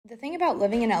The thing about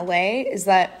living in LA is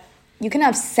that you can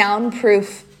have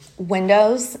soundproof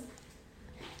windows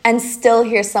and still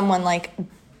hear someone like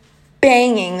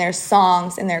banging their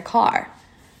songs in their car.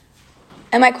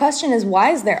 And my question is,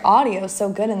 why is their audio so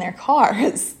good in their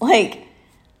cars? Like,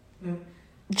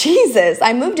 Jesus,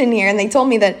 I moved in here and they told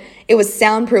me that it was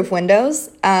soundproof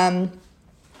windows.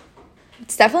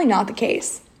 It's definitely not the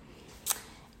case.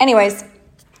 Anyways,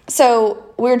 so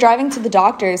we were driving to the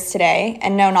doctor's today,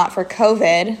 and no, not for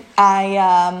COVID.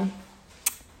 I've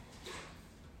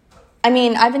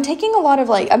been taking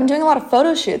I've been doing a lot of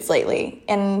photo shoots lately,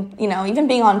 and, even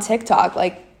being on TikTok,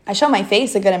 I show my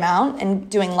face a good amount and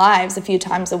doing lives a few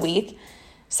times a week,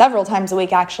 several times a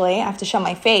week, actually. I have to show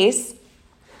my face,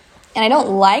 and I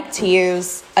don't like to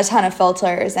use a ton of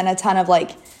filters and a ton of,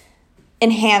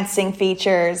 enhancing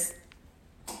features,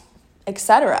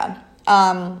 etc.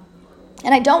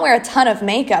 And I don't wear a ton of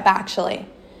makeup, actually.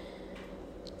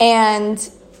 And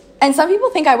some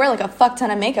people think I wear, a fuck ton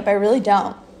of makeup. I really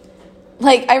don't.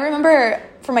 I remember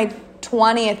for my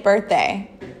 20th birthday,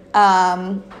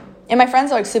 and my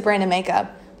friends are, super into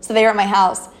makeup, so they were at my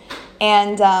house.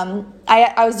 And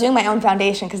I was doing my own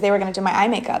foundation because they were going to do my eye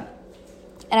makeup.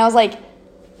 And I was like,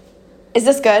 is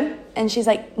this good? And she's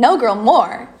like, no, girl,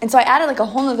 more. And so I added, a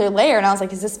whole other layer, and I was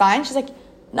like, is this fine? She's like,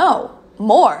 no,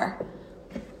 more.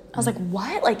 I was like,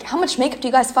 what? How much makeup do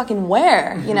you guys fucking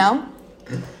wear, I don't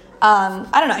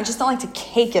know. I just don't like to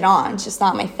cake it on. It's just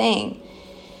not my thing.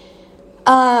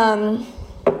 But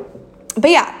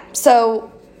yeah,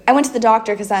 so I went to the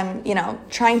doctor because I'm,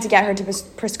 trying to get her to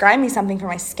prescribe me something for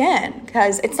my skin,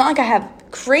 because it's not like I have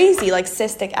crazy,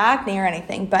 cystic acne or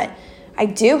anything, but I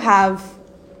do have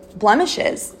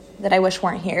blemishes that I wish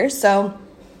weren't here. So,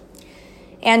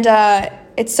 and,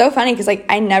 it's so funny because,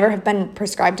 I never have been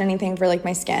prescribed anything for,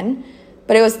 my skin.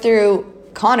 But it was through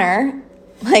Connor,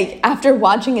 after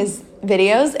watching his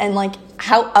videos and,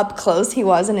 how up close he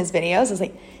was in his videos. I was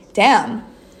like, damn,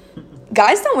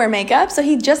 guys don't wear makeup, so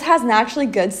he just has naturally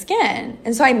good skin.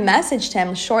 And so I messaged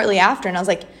him shortly after, and I was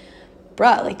like,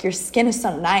 bruh, your skin is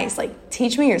so nice.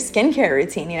 Teach me your skincare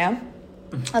routine, I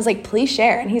was like, please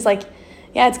share. And he's like,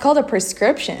 yeah, it's called a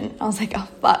prescription. I was like, oh,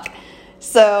 fuck.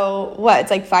 So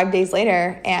it's 5 days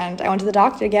later, and I went to the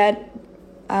doctor to get,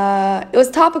 it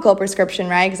was topical prescription,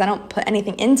 right? Because I don't put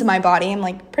anything into my body.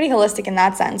 I'm pretty holistic in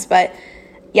that sense, but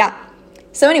yeah.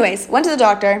 So anyways, went to the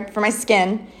doctor for my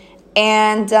skin,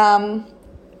 and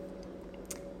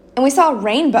we saw a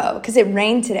rainbow because it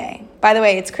rained today. By the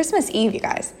way, it's Christmas Eve, you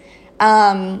guys.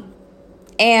 And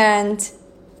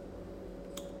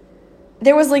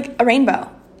there was a rainbow,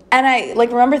 and I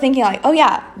remember thinking oh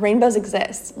yeah, rainbows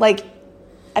exist.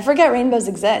 I forget rainbows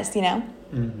exist,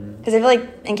 Because I feel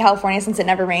in California, since it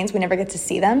never rains, we never get to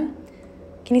see them.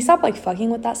 Can you stop, fucking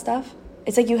with that stuff?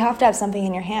 It's you have to have something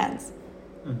in your hands.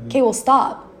 Mm-hmm. Okay, well,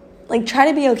 stop. Try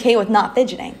to be okay with not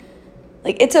fidgeting.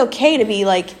 It's okay to be,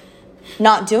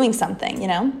 not doing something,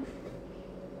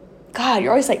 God,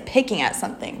 you're always, picking at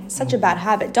something. Such a bad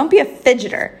habit. Don't be a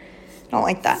fidgeter. I don't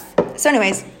like that. So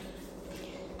anyways,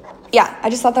 yeah, I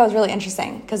just thought that was really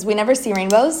interesting because we never see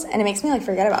rainbows, and it makes me,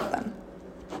 forget about them.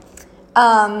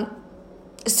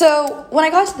 So when I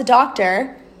got to the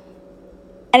doctor,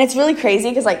 and it's really crazy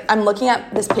because I'm looking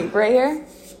at this paper right here,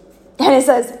 and it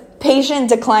says patient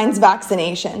declines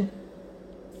vaccination.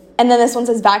 And then this one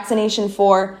says vaccination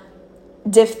for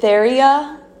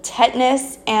diphtheria,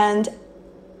 tetanus, and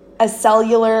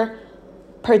acellular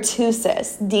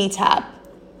pertussis, DTaP.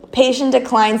 Patient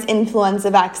declines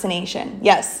influenza vaccination.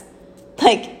 Yes.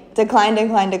 Decline.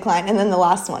 And then the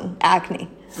last one, acne.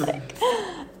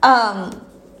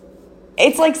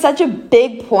 It's such a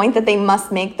big point that they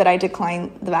must make that I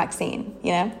decline the vaccine,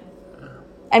 I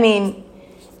mean,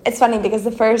 it's funny because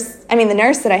the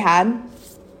nurse that I had,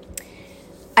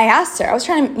 I asked her, I was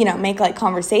trying to, make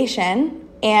conversation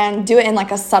and do it in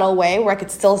a subtle way where I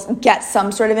could still get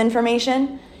some sort of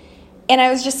information. And I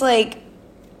was just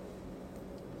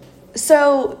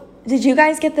so did you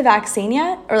guys get the vaccine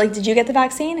yet? Or did you get the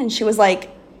vaccine? And she was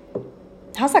like,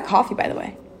 how's that coffee, by the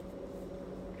way?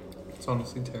 It's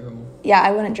honestly terrible. Yeah, I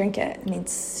wouldn't drink it. I mean,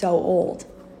 it's so old.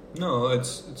 No,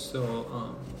 it's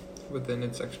still within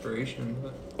its expiration.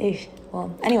 But...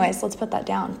 Well, anyways, let's put that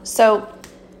down. So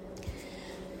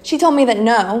she told me that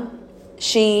no,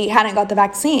 she hadn't got the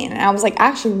vaccine. And I was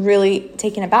actually really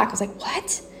taken aback. I was like,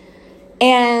 what?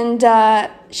 And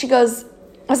she goes,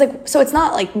 I was like, so it's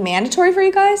not mandatory for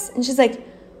you guys? And she's like,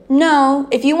 no,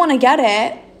 if you want to get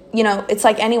it, it's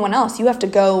like anyone else. You have to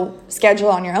go schedule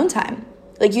on your own time.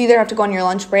 You either have to go on your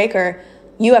lunch break or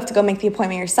you have to go make the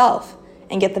appointment yourself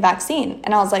and get the vaccine.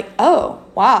 And I was like, oh,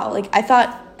 wow. I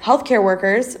thought healthcare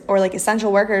workers or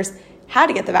essential workers had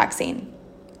to get the vaccine.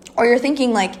 Or you're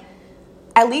thinking, like,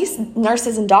 at least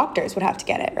nurses and doctors would have to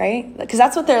get it, right? Because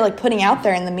that's what they're, like, putting out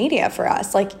there in the media for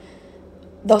us. Like,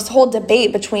 this whole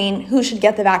debate between who should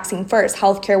get the vaccine first,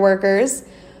 healthcare workers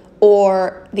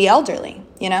or the elderly,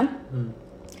 you know?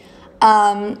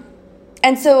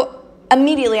 And so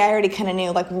immediately I already kind of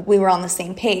knew, like, we were on the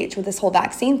same page with this whole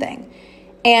vaccine thing.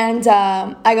 And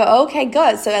I go, okay,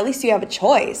 good. So at least you have a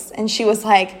choice. And she was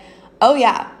like, oh,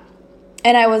 yeah.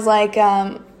 And I was like,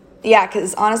 yeah,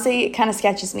 because honestly, it kind of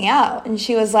sketches me out. And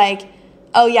she was like,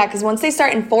 oh, yeah, because once they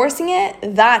start enforcing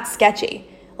it, that's sketchy.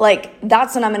 Like,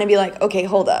 that's when I'm going to be like, okay,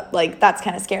 hold up. Like, that's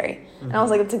kind of scary. Mm-hmm. And I was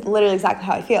like, it's literally exactly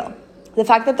how I feel. The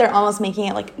fact that they're almost making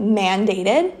it, like,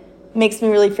 mandated makes me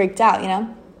really freaked out, you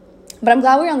know? But I'm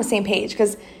glad we're on the same page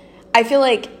because I feel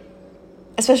like,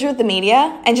 especially with the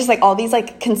media and just, like, all these,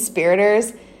 like,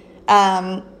 conspirators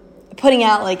putting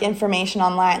out, like, information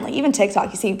online. Like, even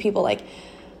TikTok, you see people, like,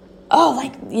 oh,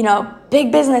 like, you know,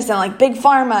 big business and, like, big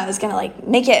pharma is going to, like,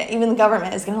 make it, even the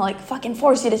government is going to, like, fucking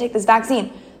force you to take this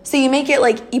vaccine. So you make it,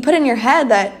 like, you put in your head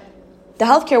that the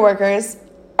healthcare workers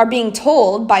are being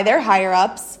told by their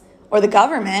higher-ups or the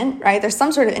government, right? There's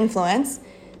some sort of influence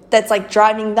that's, like,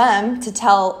 driving them to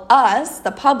tell us,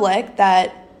 the public,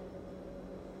 that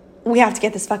we have to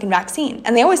get this fucking vaccine.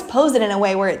 And they always pose it in a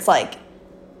way where it's, like,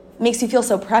 makes you feel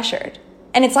so pressured.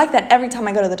 And it's like that every time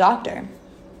I go to the doctor.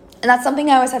 And that's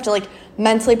something I always have to, like,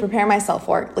 mentally prepare myself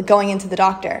for, like, going into the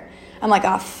doctor. I'm like,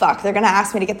 oh, fuck, they're going to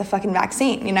ask me to get the fucking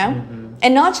vaccine, you know? Mm-hmm.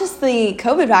 And not just the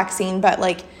COVID vaccine, but,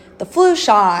 like, the flu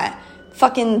shot,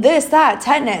 fucking this, that,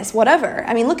 tetanus, whatever.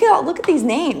 I mean, look at these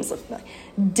names.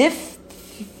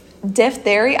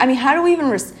 Diphtheria. I mean, how do we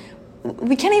even...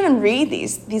 we can't even read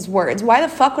these words. Why the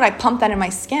fuck would I pump that in my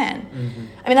skin? Mm-hmm.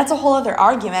 I mean, that's a whole other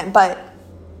argument, but...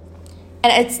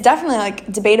 And it's definitely,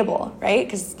 like, debatable, right?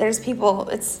 Because there's people...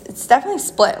 It's definitely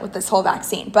split with this whole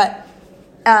vaccine. But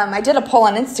I did a poll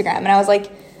on Instagram, and I was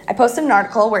like... I posted an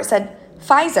article where it said...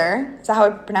 Pfizer, is that how I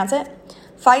pronounce it?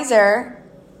 Pfizer,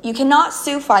 you cannot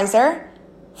sue Pfizer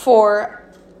for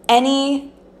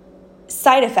any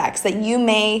side effects that you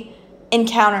may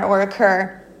encounter or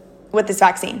occur with this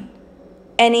vaccine.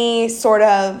 Any sort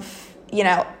of, you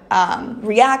know,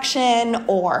 reaction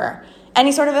or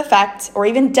any sort of effect or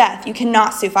even death, you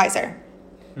cannot sue Pfizer.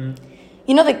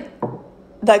 You know,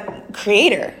 the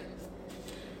creator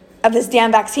of this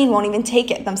damn vaccine won't even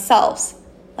take it themselves.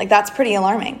 Like, that's pretty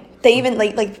alarming. They even,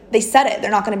 like they said it.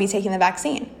 They're not going to be taking the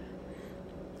vaccine.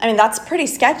 I mean, that's pretty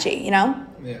sketchy, you know?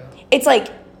 Yeah. It's like,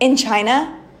 in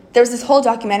China, there was this whole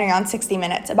documentary on 60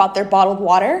 Minutes about their bottled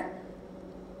water.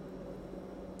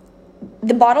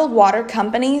 The bottled water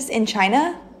companies in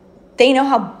China, they know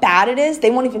how bad it is.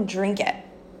 They won't even drink it.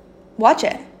 Watch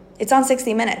it. It's on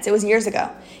 60 Minutes. It was years ago.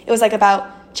 It was, like,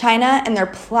 about China and their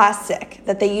plastic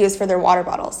that they use for their water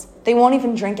bottles. They won't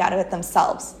even drink out of it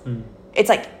themselves. It's,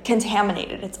 like,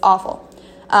 contaminated. It's awful.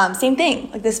 Same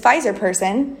thing. Like, this Pfizer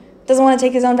person doesn't want to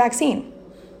take his own vaccine.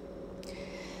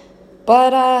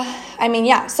 But, I mean,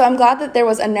 yeah. So I'm glad that there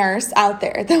was a nurse out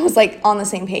there that was, like, on the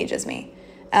same page as me.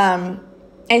 And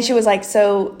she was like,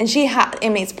 and I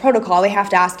mean, it's protocol. They have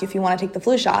to ask you if you want to take the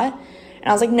flu shot. And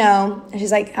I was like, no. And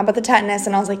she's like, how about the tetanus?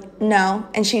 And I was like, no.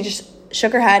 And she just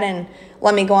shook her head and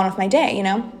let me go on with my day, you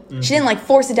know? Mm-hmm. She didn't, like,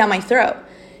 force it down my throat.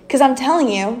 Because I'm telling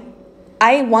you,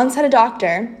 I once had a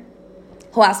doctor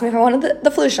who asked me if I wanted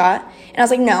the flu shot. And I was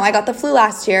like, no, I got the flu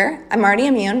last year. I'm already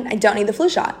immune. I don't need the flu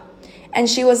shot. And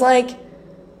she was like,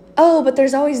 oh, but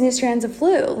there's always new strands of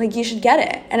flu. Like, you should get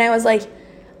it. And I was like,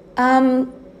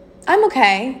 I'm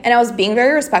okay. And I was being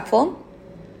very respectful.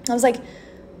 I was like,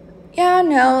 yeah,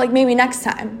 no, like, maybe next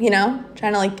time, you know?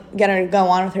 Trying to, like, get her to go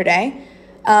on with her day.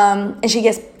 And she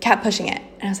just kept pushing it.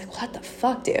 And I was like, what the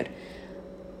fuck, dude?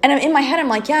 And in my head, I'm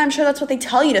like, yeah, I'm sure that's what they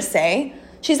tell you to say.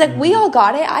 She's like, we all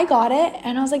got it. I got it.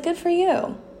 And I was like, good for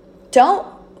you. Don't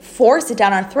force it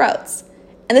down our throats.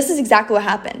 And this is exactly what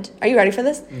happened. Are you ready for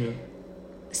this? Yeah.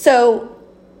 So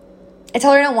I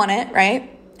tell her I don't want it,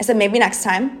 right? I said, maybe next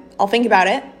time. I'll think about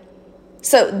it.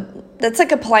 So that's,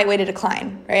 like, a polite way to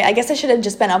decline, right? I guess I should have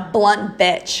just been a blunt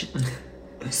bitch.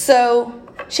 So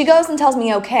she goes and tells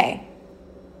me, okay.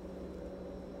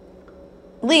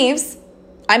 Leaves.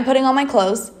 I'm putting on my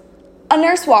clothes. A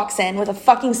nurse walks in with a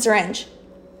fucking syringe.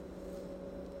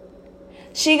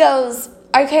 She goes,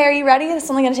 okay, are you ready? This is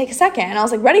only going to take a second. And I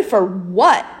was like, ready for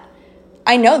what?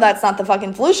 I know that's not the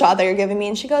fucking flu shot that you're giving me.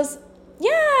 And she goes,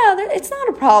 yeah, it's not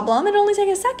a problem. It'll only take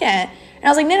a second. And I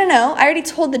was like, no. I already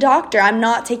told the doctor I'm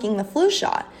not taking the flu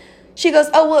shot. She goes,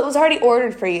 oh, well, it was already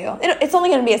ordered for you. It's only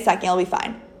going to be a second. It'll be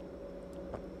fine.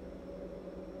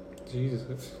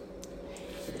 Jesus.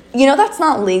 You know that's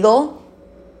not legal?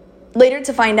 later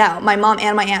to find out, my mom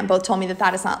and my aunt both told me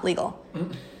that is not legal.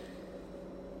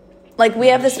 Like, we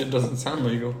have this... Shit doesn't sound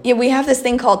legal. Yeah, we have this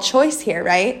thing called choice here,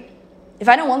 right? If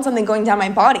I don't want something going down my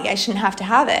body, I shouldn't have to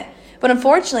have it. But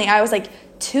unfortunately, I was, like,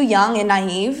 too young and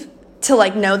naive to,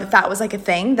 like, know that was, like, a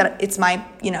thing, that it's my,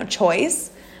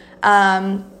 choice.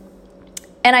 And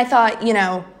I thought,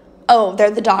 oh,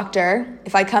 they're the doctor.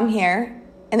 If I come here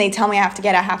and they tell me I have to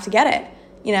get it,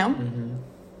 Mm-hmm.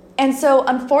 And so,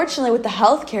 unfortunately, with the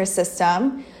healthcare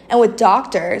system and with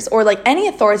doctors or, like, any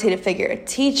authoritative figure,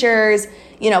 teachers,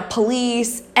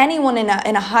 police, anyone in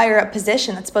a higher up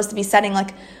position that's supposed to be setting,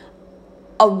 like,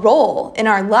 a role in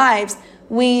our lives,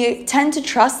 we tend to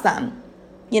trust them.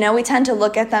 We tend to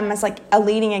look at them as, like, a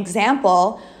leading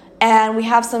example, and we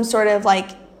have some sort of,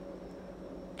 like,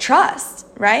 trust,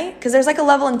 right? Because there's, like, a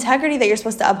level of integrity that you're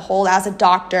supposed to uphold as a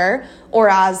doctor or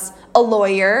as a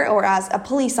lawyer or as a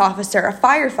police officer, a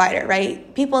firefighter,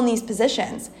 right? People in these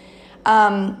positions.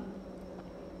 And,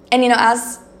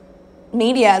 as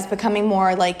media is becoming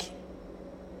more, like,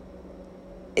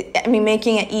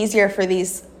 making it easier for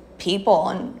these people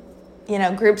and,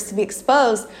 groups to be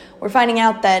exposed, we're finding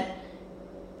out that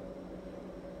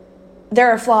there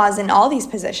are flaws in all these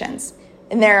positions.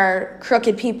 And there are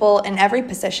crooked people in every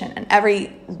position and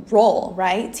every role,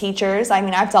 right? Teachers,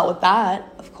 I've dealt with that,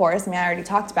 of course. I already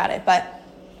talked about it. But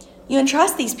you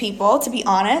entrust these people to be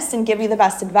honest and give you the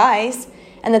best advice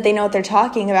and that they know what they're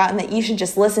talking about and that you should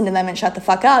just listen to them and shut the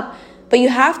fuck up. But you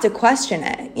have to question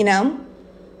it,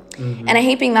 Mm-hmm. And I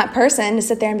hate being that person to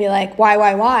sit there and be like,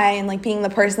 why? And, like, being the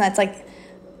person that's, like,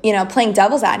 playing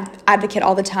devil's advocate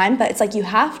all the time. But it's like you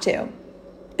have to.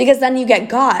 Because then you get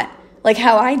got, like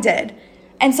how I did.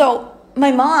 And so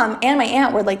my mom and my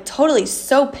aunt were, like, totally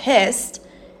so pissed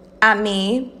at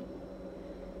me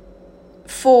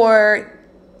for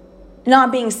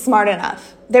not being smart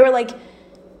enough. They were like,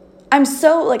 I'm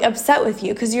so, like, upset with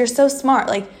you because you're so smart.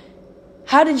 Like,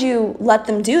 how did you let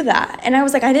them do that? And I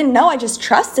was like, I didn't know. I just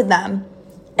trusted them.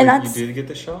 And you did get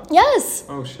the shot? Yes.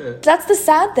 Oh, shit. That's the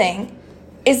sad thing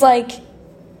is, like,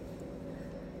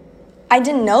 I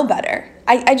didn't know better.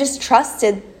 I just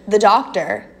trusted the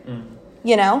doctor. And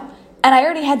I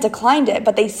already had declined it,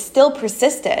 but they still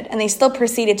persisted, and they still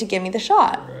proceeded to give me the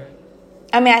shot. Right.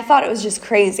 I thought it was just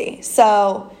crazy.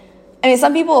 So,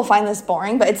 some people will find this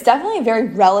boring, but it's definitely a very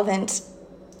relevant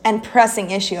and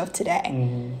pressing issue of today.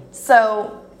 Mm-hmm.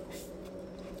 So,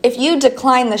 if you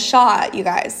decline the shot, you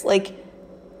guys, like,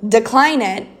 decline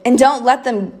it, and don't let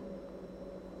them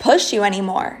push you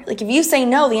anymore. Like, if you say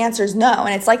no, the answer is no,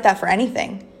 and it's like that for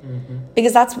anything. Mm-hmm.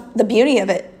 Because that's the beauty of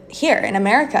it here in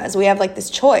America is we have, like, this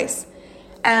choice,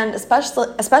 and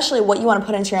especially what you want to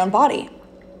put into your own body.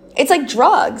 It's like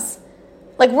drugs.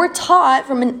 Like, we're taught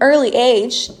from an early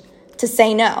age to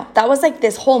say no. That was, like,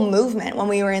 this whole movement when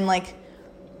we were in, like,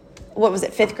 what was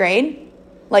it, 5th grade?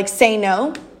 Like, say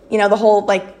no. The whole,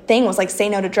 like, thing was, like, say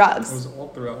no to drugs. It was all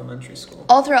through elementary school.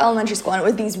 All through elementary school, and it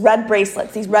was these red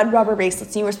bracelets, these red rubber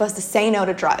bracelets, and you were supposed to say no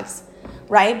to drugs.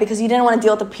 Right? Because you didn't want to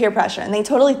deal with the peer pressure. And they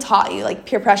totally taught you, like,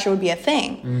 peer pressure would be a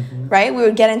thing. Mm-hmm. Right? We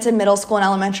would get into middle school and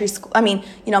elementary school.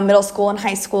 Middle school and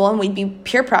high school, and we'd be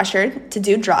peer pressured to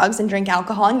do drugs and drink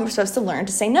alcohol, and you were supposed to learn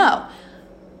to say no.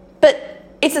 But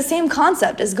it's the same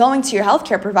concept as going to your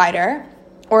healthcare provider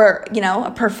or,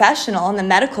 a professional in the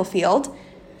medical field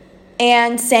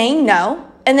and saying no,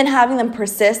 and then having them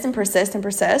persist, and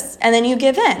then you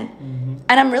give in. Mm-hmm.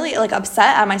 And I'm really, like,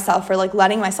 upset at myself for, like,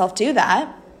 letting myself do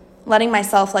that. Letting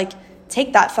myself, like,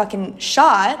 take that fucking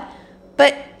shot,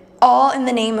 but all in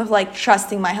the name of, like,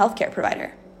 trusting my healthcare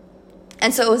provider.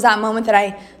 And so it was that moment that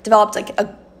I developed, like,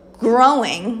 a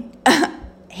growing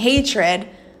hatred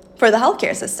for the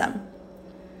healthcare system,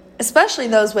 especially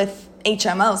those with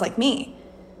HMOs like me,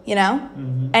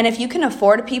 Mm-hmm. And if you can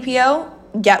afford a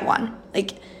PPO, get one.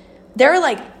 Like, there are,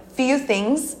 like, few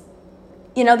things,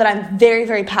 that I'm very,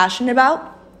 very passionate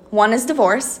about. One is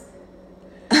divorce.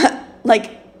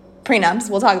 Like, prenups,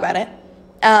 we'll talk about it.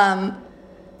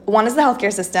 One is the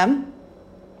healthcare system,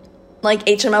 like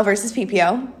HMO versus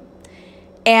PPO.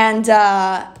 And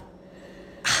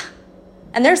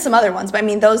there's some other ones, but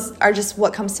those are just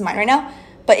what comes to mind right now.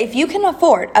 But if you can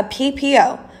afford a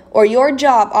PPO or your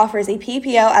job offers a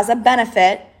PPO as a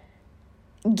benefit,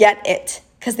 get it.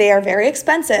 Because they are very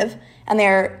expensive and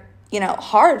they're,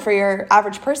 hard for your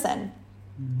average person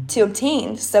to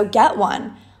obtain. So get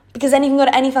one. Because then you can go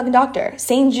to any fucking doctor.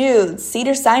 St. Jude's,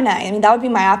 Cedars-Sinai. That would be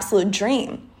my absolute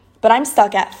dream. But I'm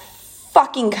stuck at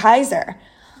fucking Kaiser.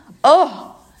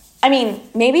 Oh,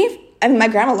 maybe my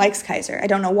grandma likes Kaiser. I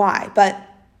don't know why. But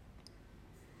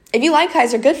if you like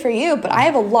Kaiser, good for you. But I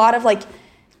have a lot of, like,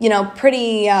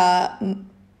 pretty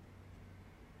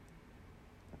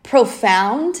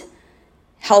profound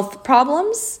health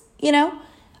problems, you know,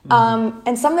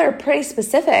 and some that are pretty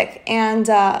specific. And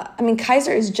I mean,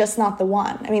 Kaiser is just not the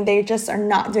one. I mean, they just are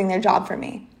not doing their job for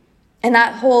me. And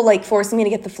that whole like forcing me to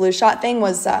get the flu shot thing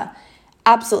was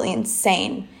absolutely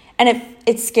insane. And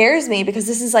it scares me because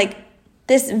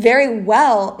this very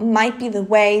well might be the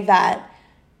way that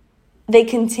they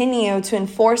continue to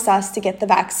enforce us to get the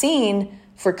vaccine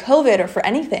for COVID or for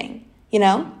anything, you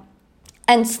know,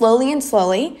 and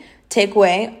slowly take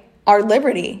away our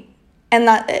liberty and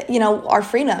that, you know, our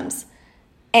freedoms.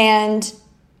 And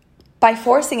by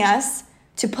forcing us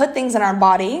to put things in our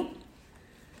body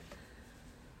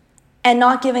and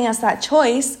not giving us that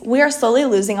choice, we are slowly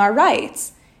losing our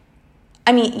rights.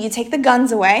 I mean, you take the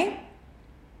guns away,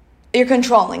 you're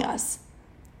controlling us.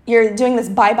 You're doing this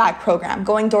buyback program,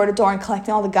 going door to door and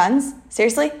collecting all the guns.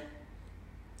 Seriously?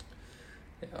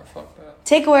 Yeah, fuck that.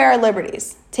 Take away our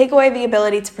liberties. Take away the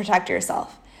ability to protect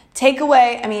yourself. Take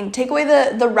away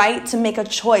the right to make a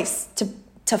choice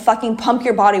to fucking pump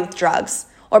your body with drugs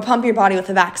or pump your body with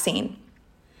a vaccine.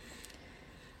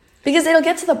 Because it'll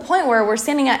get to the point where we're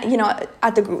standing at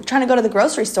trying to go to the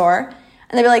grocery store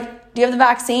and they'll be like, do you have the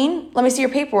vaccine? Let me see your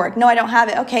paperwork. No, I don't have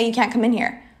it. Okay, you can't come in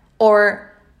here.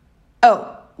 Or,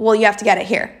 oh, well, you have to get it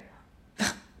here.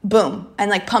 Boom.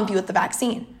 And like pump you with the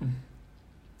vaccine.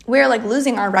 We're like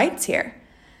losing our rights here.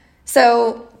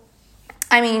 So,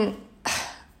 I mean,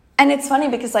 and it's funny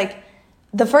because like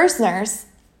the first nurse,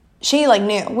 she like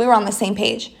knew we were on the same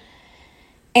page.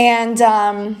 And,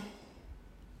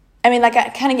 I mean, like,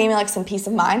 it kind of gave me, like, some peace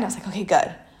of mind. I was like, okay,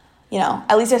 good. You know,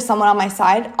 at least there's someone on my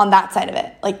side, on that side of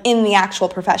it, like, in the actual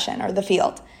profession or the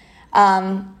field.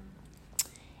 But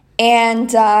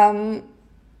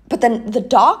then the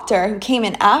doctor who came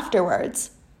in afterwards,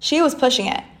 she was pushing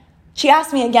it. She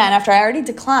asked me again, after I already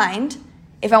declined,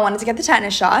 if I wanted to get the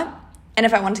tetanus shot and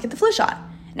if I wanted to get the flu shot.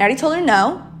 And I already told her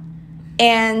no.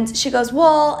 And she goes,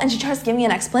 well, and she tries to give me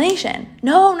an explanation.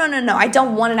 No, I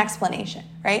don't want an explanation,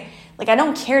 right? Like, I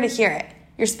don't care to hear it.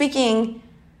 You're speaking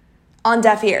on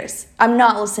deaf ears. I'm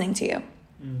not listening to you.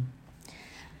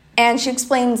 And she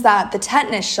explains that the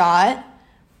tetanus shot,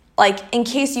 like, in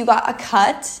case you got a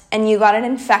cut and you got it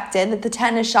infected, that the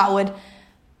tetanus shot would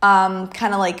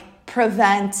kind of, like,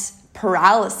 prevent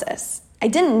paralysis. I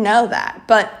didn't know that.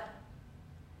 But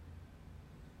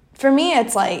for me,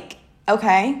 it's like,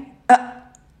 okay.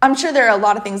 I'm sure there are a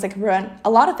lot of things that can prevent a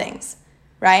lot of things,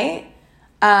 right?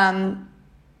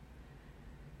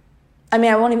 I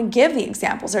mean, I won't even give the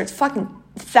examples. There's fucking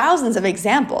thousands of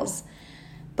examples.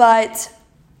 But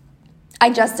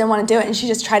I just didn't want to do it. And she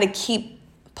just tried to keep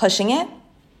pushing it.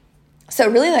 So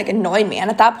it really, like, annoyed me. And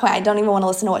at that point, I don't even want to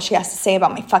listen to what she has to say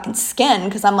about my fucking skin.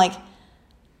 Because I'm like,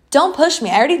 don't push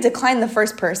me. I already declined the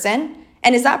first person.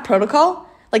 And is that protocol?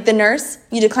 Like the nurse,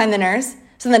 you decline the nurse.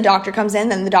 So then the doctor comes in,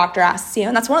 then the doctor asks you.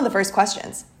 And that's one of the first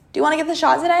questions. Do you want to get the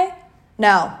shot today?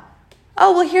 No.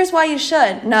 Oh, well, here's why you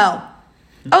should. No.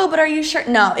 Oh, but are you sure?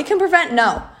 No. It can prevent?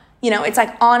 No. You know, it's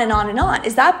like on and on and on.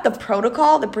 Is that the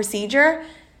protocol, the procedure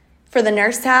for the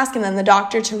nurse to ask and then the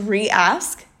doctor to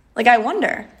re-ask? Like, I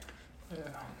wonder. Yeah.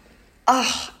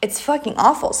 Oh, it's fucking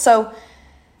awful. So,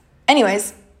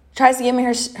 anyways, tries to give me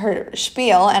her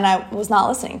spiel, and I was not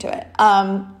listening to it.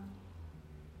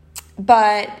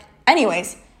 But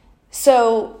anyways,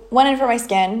 so went in for my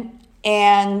skin,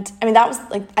 and I mean, that was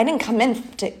like, I didn't come in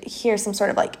to hear some sort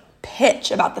of like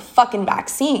pitch about the fucking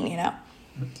vaccine, you know,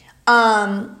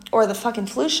 or the fucking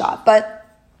flu shot. But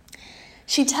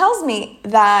she tells me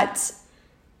that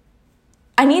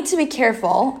I need to be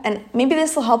careful, and maybe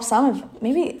this will help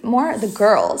maybe more the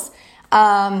girls.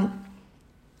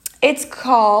 It's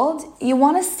called, you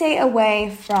want to stay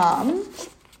away from,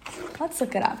 let's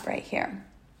look it up right here.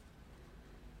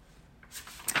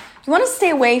 You want to stay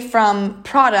away from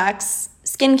products,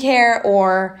 skincare,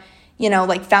 or, you know,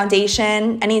 like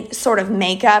foundation, any sort of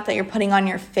makeup that you're putting on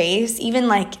your face, even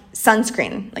like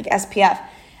sunscreen, like SPF,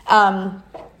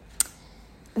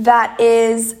 that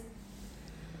is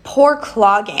pore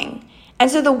clogging. And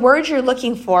so the word you're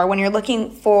looking for when you're looking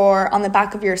for on the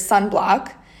back of your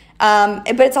sunblock,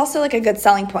 but it's also like a good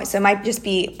selling point. So it might just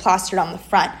be plastered on the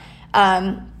front.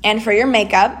 And for your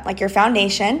makeup, like your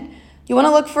foundation, you want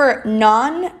to look for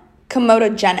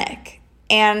non-comedogenic.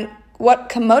 And what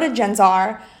comedogens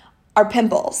are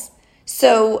pimples.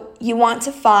 So you want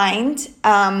to find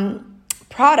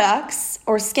products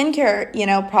or skincare, you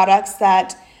know, products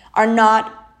that are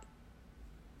not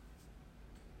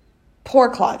pore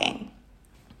clogging.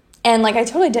 And like, I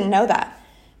totally didn't know that.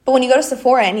 But when you go to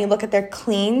Sephora and you look at their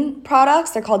clean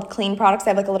products, they're called clean products. They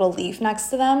have like a little leaf next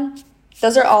to them.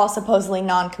 Those are all supposedly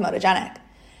non-comedogenic.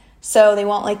 So they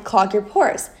won't like clog your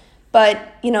pores.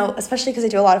 But, you know, especially because I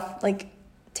do a lot of like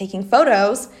taking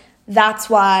photos, that's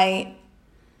why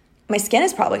my skin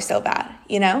is probably so bad,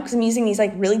 you know, because I'm using these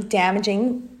like really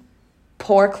damaging,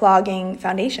 pore clogging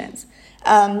foundations.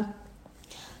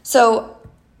 So,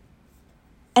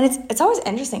 and it's always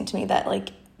interesting to me that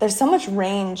like there's so much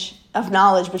range of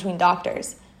knowledge between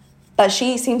doctors, but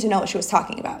she seemed to know what she was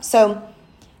talking about. So,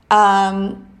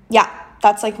 yeah,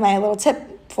 that's like my little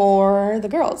tip for the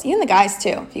girls, even the guys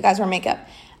too, if you guys wear makeup,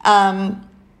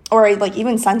 or like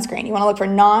even sunscreen. You want to look for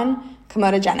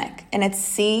non-comedogenic, and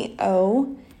it's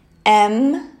COMEDOGENIC.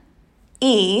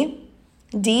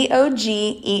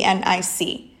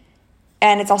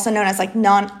 And it's also known as like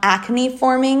non-acne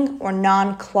forming or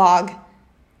non-clog,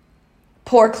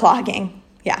 pore clogging.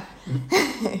 Yeah.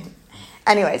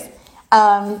 Anyways.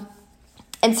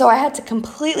 And so I had to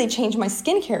completely change my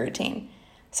skincare routine.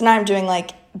 So now I'm doing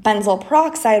like benzoyl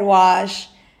peroxide wash,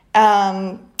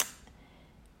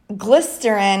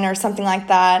 glycerin or something like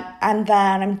that. And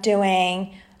then I'm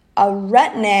doing a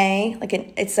Retin-A,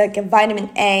 it's like a vitamin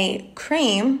A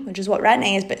cream, which is what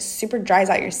Retin-A is, but it super dries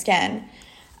out your skin.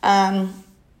 And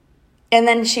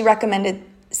then she recommended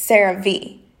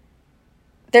CeraVe.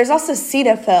 There's also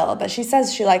Cetaphil, but she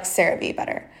says she likes CeraVe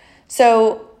better.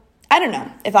 So I don't know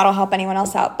if that'll help anyone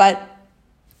else out, but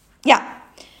yeah.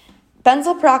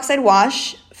 Benzoyl peroxide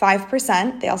wash,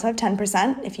 5%. They also have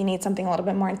 10% if you need something a little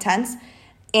bit more intense.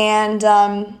 And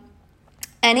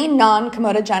any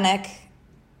non-comedogenic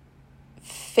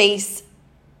face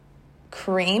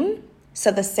cream.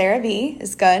 So the CeraVe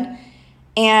is good.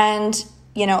 And,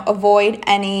 you know, avoid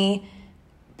any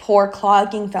pore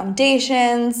clogging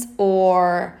foundations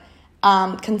or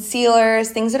concealers,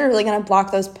 things that are really going to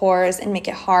block those pores and make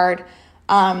it hard,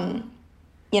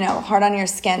 hard on your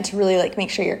skin to really like make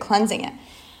sure you're cleansing it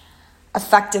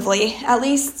effectively, at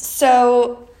least.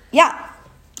 So yeah,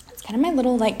 it's kind of my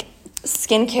little like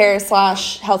skincare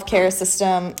 / healthcare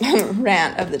system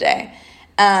rant of the day.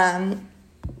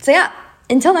 So yeah,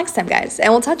 until next time, guys,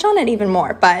 and we'll touch on it even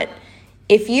more. But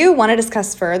if you want to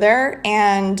discuss further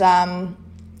and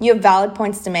you have valid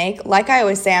points to make, like I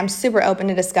always say, I'm super open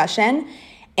to discussion,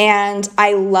 and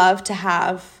I love to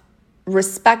have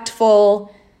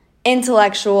respectful,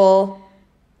 intellectual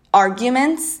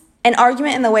arguments, an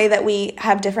argument in the way that we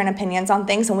have different opinions on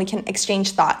things and we can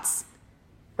exchange thoughts,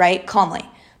 right? Calmly.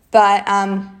 But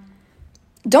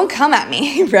don't come at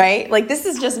me, right? Like, this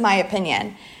is just my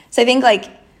opinion. So I think, like,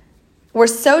 we're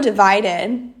so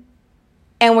divided,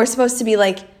 and we're supposed to be,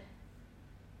 like,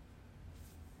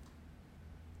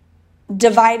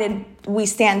 divided, we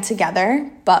stand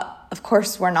together, but of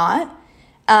course we're not.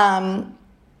 And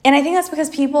I think that's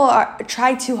because people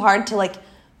try too hard to, like,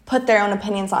 put their own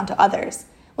opinions onto others.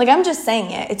 Like, I'm just saying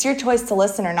it. It's your choice to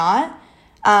listen or not.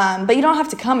 But you don't have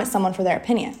to come at someone for their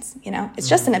opinions, you know? It's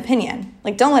just an opinion.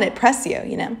 Like, don't let it press you,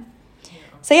 you know?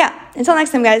 So, yeah, until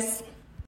next time, guys.